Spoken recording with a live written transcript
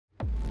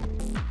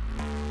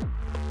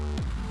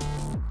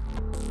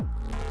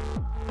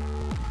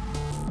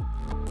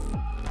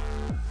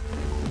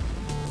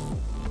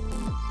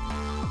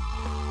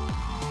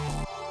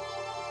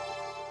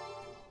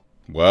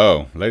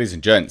Whoa, ladies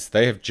and gents,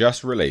 they have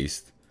just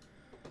released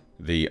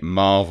the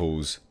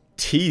Marvel's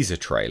teaser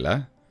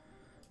trailer.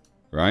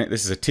 Right?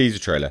 This is a teaser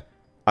trailer.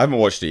 I haven't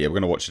watched it yet. We're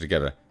going to watch it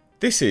together.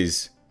 This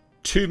is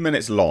 2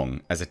 minutes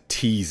long as a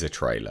teaser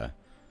trailer.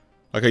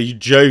 Like, are you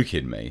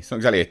joking me? It's not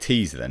exactly a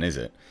teaser then, is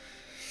it?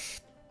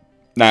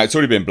 Now, it's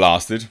already been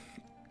blasted.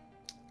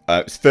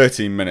 It's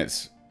 13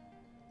 minutes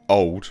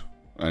old,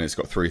 and it's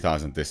got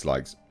 3,000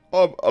 dislikes.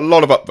 Oh, a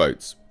lot of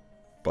upvotes.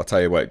 But I'll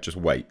tell you what, just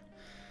wait.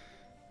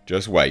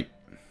 Just wait.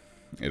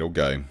 It'll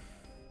go.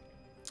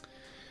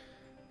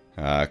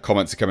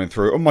 Comments are coming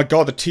through. Oh my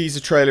god, the teaser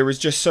trailer is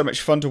just so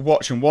much fun to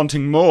watch and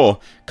wanting more.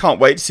 Can't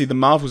wait to see the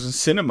Marvels in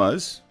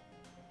cinemas.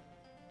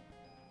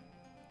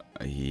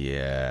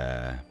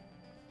 Yeah.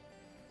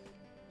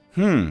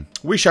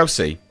 We shall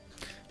see.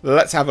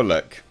 Let's have a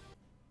look.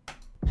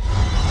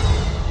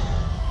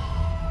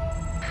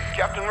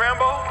 Captain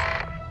Rambo?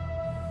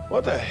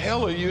 What the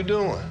hell are you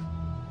doing?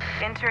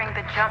 Entering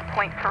the jump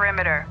point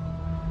perimeter.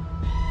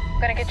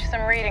 I'm gonna get you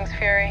some readings,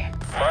 Fury.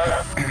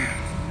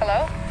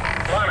 Hello?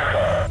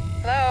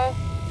 Hello?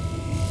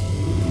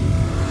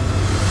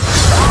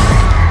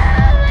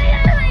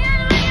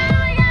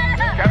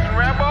 Captain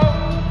Rambo?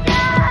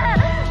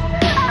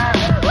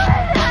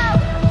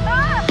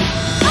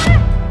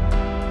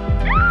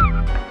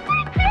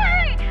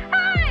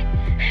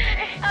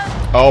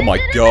 Oh my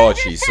god,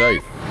 she's so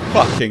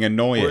fucking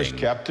annoying. Where's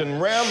Captain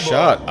Rambo?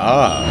 Shut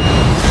up.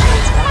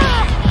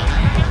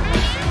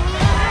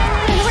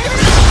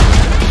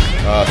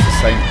 Oh, it's the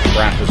same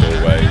crap as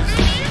always.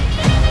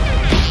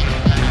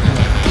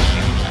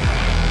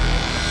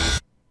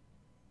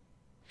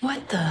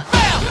 What the?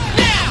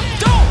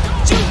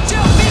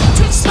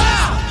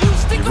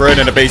 You're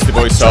ruining a Beastie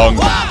Boys song.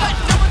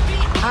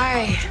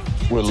 Hi.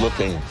 We're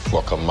looking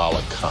for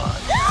Kamala Khan.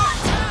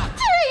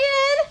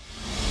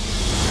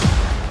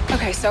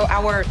 Okay, so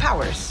our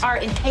powers are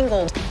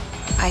entangled.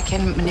 I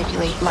can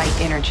manipulate light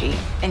energy.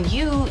 And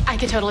you... I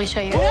could totally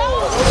show you.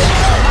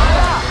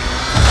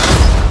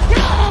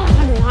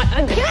 I'm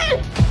Not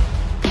again!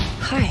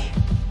 Hi.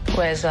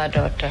 Where's our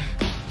daughter?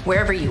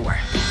 Wherever you were.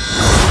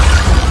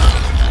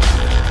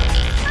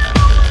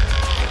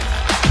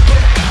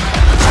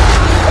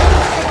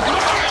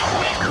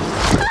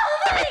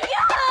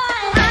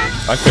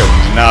 I feel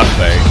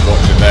nothing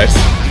watching this.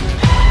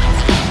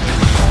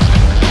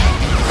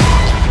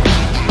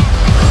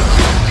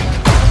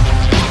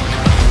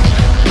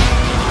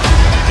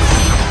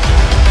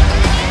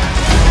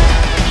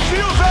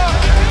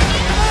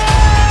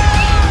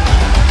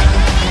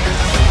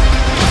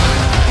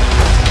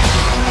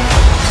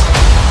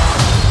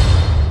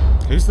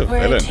 Who's the We're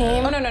villain? a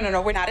team. Oh,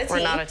 no, we're not a team.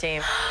 We're not a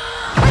team.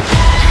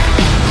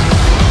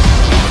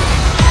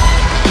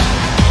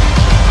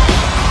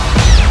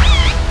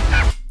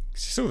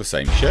 It's all the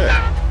same shit.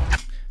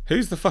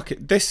 Who's the fuck?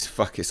 This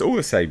fuck? It's all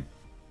the same.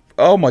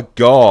 Oh my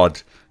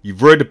god!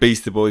 You've ruined a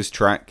Beastie Boys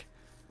track.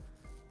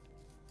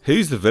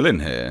 Who's the villain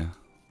here?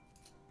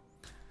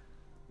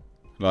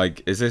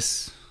 Like, is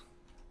this?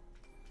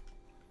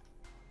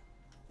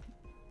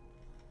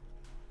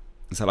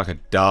 Is that like a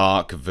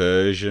dark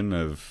version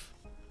of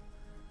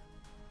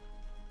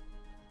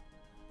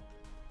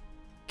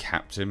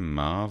Captain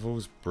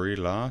Marvel's Brie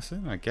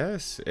Larson? I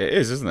guess it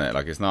is, isn't it?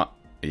 Like, it's not.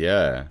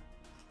 Yeah.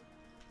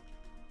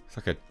 It's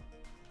like a...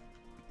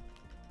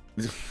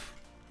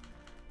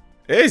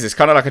 It is. It's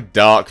kind of like a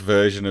dark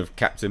version of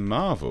Captain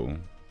Marvel.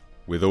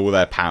 With all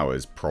their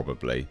powers,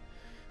 probably.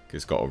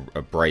 It's got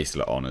a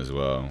bracelet on as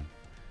well.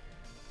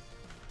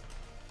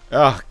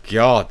 Oh,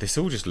 God. This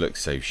all just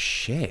looks so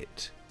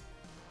shit.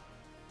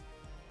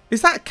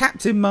 Is that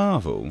Captain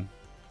Marvel?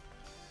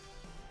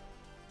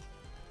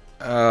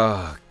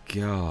 Oh,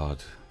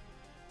 God.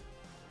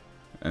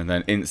 And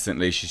then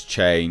instantly she's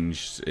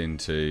changed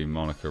into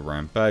Monica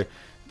Rambeau.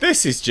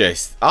 This is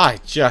just...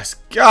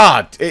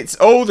 God, it's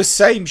all the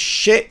same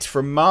shit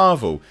from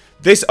Marvel.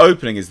 This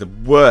opening is the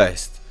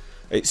worst.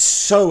 It's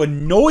so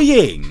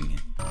annoying.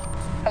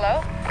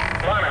 Hello?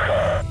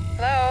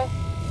 Hello?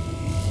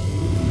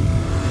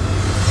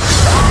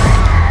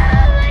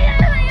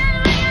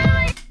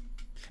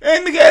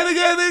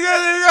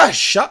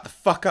 Shut the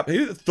fuck up.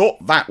 Who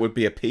thought that would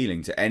be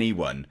appealing to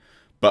anyone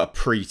but a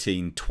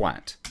preteen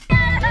twat?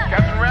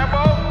 Captain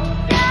Rambo?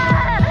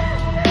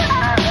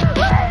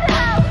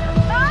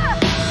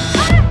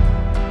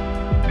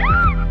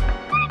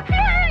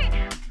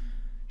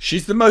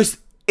 She's the most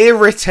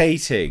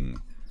irritating.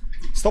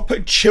 Stop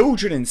putting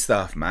children in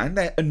stuff, man.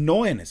 They're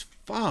annoying as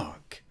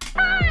fuck.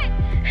 Hi!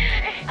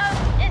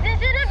 Is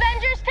this an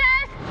Avengers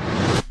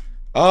test?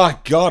 Oh,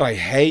 God, I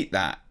hate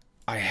that.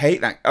 I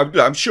hate that.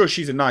 I'm sure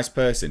she's a nice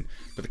person,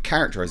 but the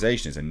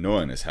characterization is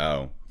annoying as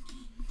hell.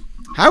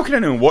 How can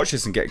anyone watch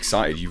this and get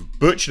excited? You've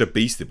butchered a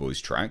Beastie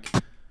Boys track.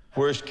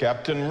 Where's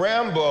Captain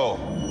Rambo?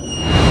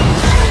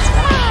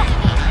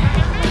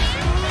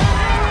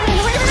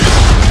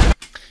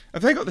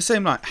 Have they got the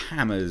same, like,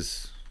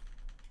 hammers?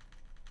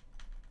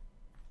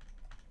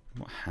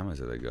 What hammers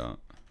have they got?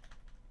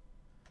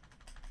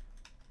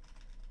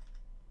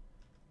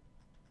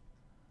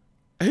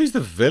 Who's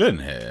the villain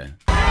here?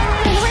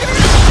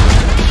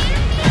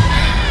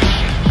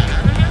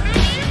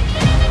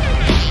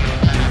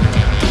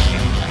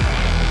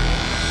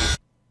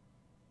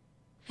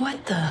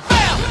 What the?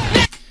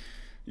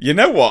 You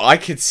know what? I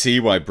could see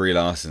why Brie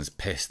Larson's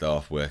pissed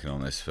off working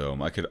on this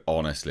film. I could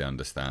honestly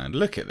understand.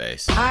 Look at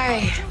this.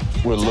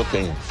 We're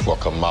looking for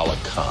Kamala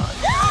Khan.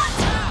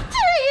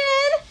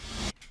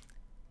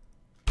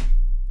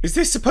 Is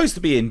this supposed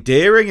to be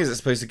endearing? Is it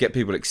supposed to get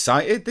people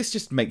excited? This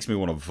just makes me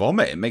want to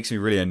vomit. It makes me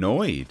really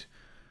annoyed.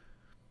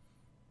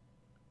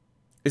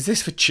 Is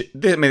this for...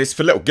 I mean, it's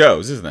for little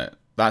girls, isn't it?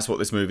 That's what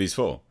this movie's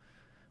for.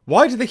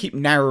 Why do they keep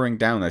narrowing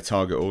down their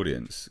target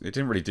audience? It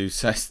didn't really do...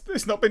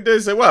 It's not been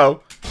doing so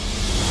well.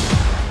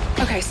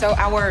 Okay, so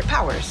our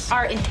powers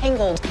are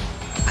entangled.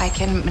 I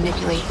can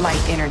manipulate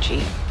light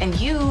energy. And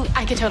you...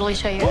 I could totally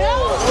show you.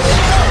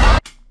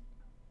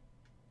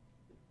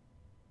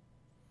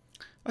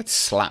 I'd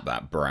slap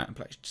that brat.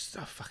 Like, just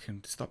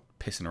fucking stop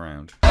pissing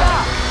around.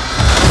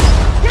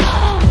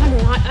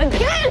 Not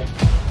again!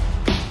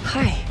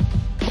 Hi.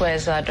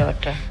 Where's our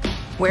daughter?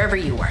 Wherever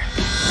you were.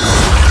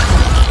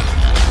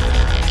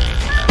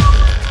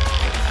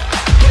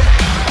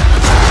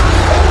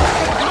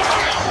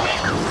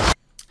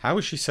 How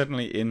is she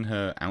suddenly in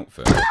her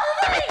outfit?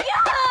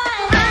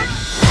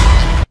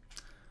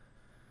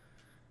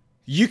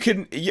 You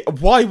can...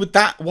 Why would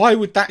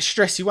that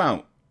stress you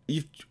out?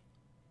 You've...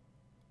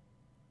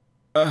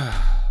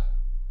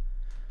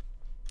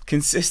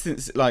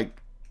 Consistency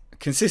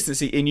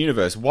in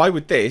universe. Why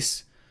would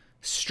this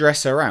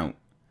stress her out?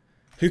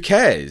 Who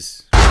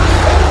cares?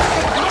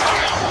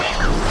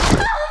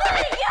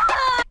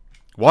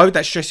 Why would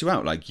that stress you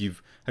out? Like,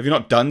 have you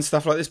not done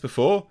stuff like this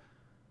before?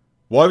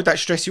 Why would that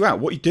stress you out?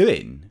 What are you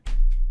doing?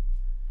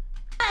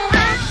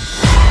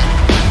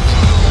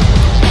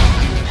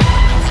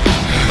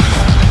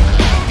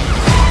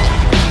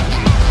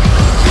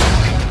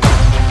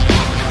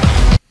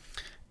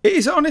 It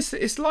is honest.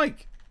 It's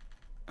like,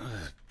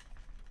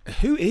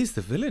 who is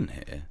the villain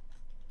here?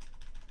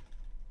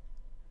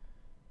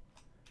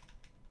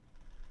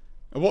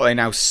 What are they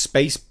now?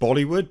 Space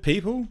Bollywood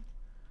people?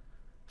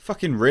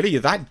 Fucking really?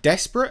 You're that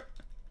desperate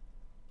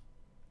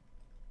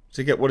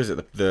to get, what is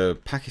it, the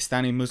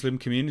Pakistani Muslim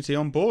community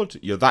on board?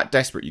 You're that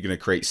desperate you're going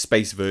to create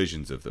space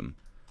versions of them.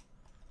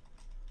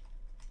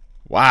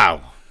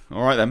 Wow.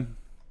 All right then.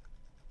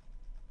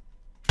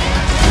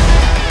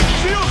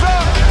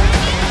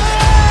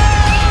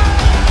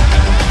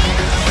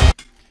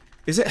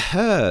 Is it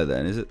her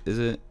then?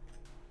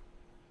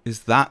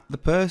 Is that the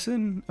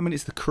person? I mean,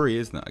 it's the Kree,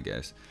 isn't it, I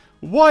guess?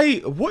 Why?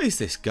 What is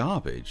this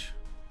garbage?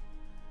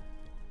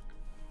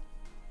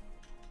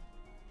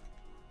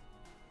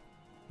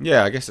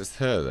 Yeah, I guess it's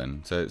her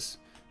then. So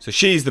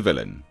she's the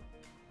villain.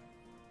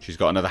 She's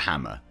got another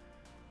hammer.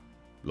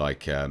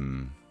 Like,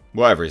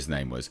 whatever his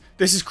name was.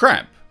 This is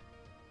crap.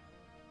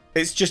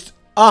 It's just,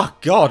 oh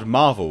God,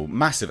 Marvel.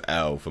 Massive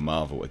L for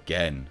Marvel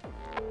again.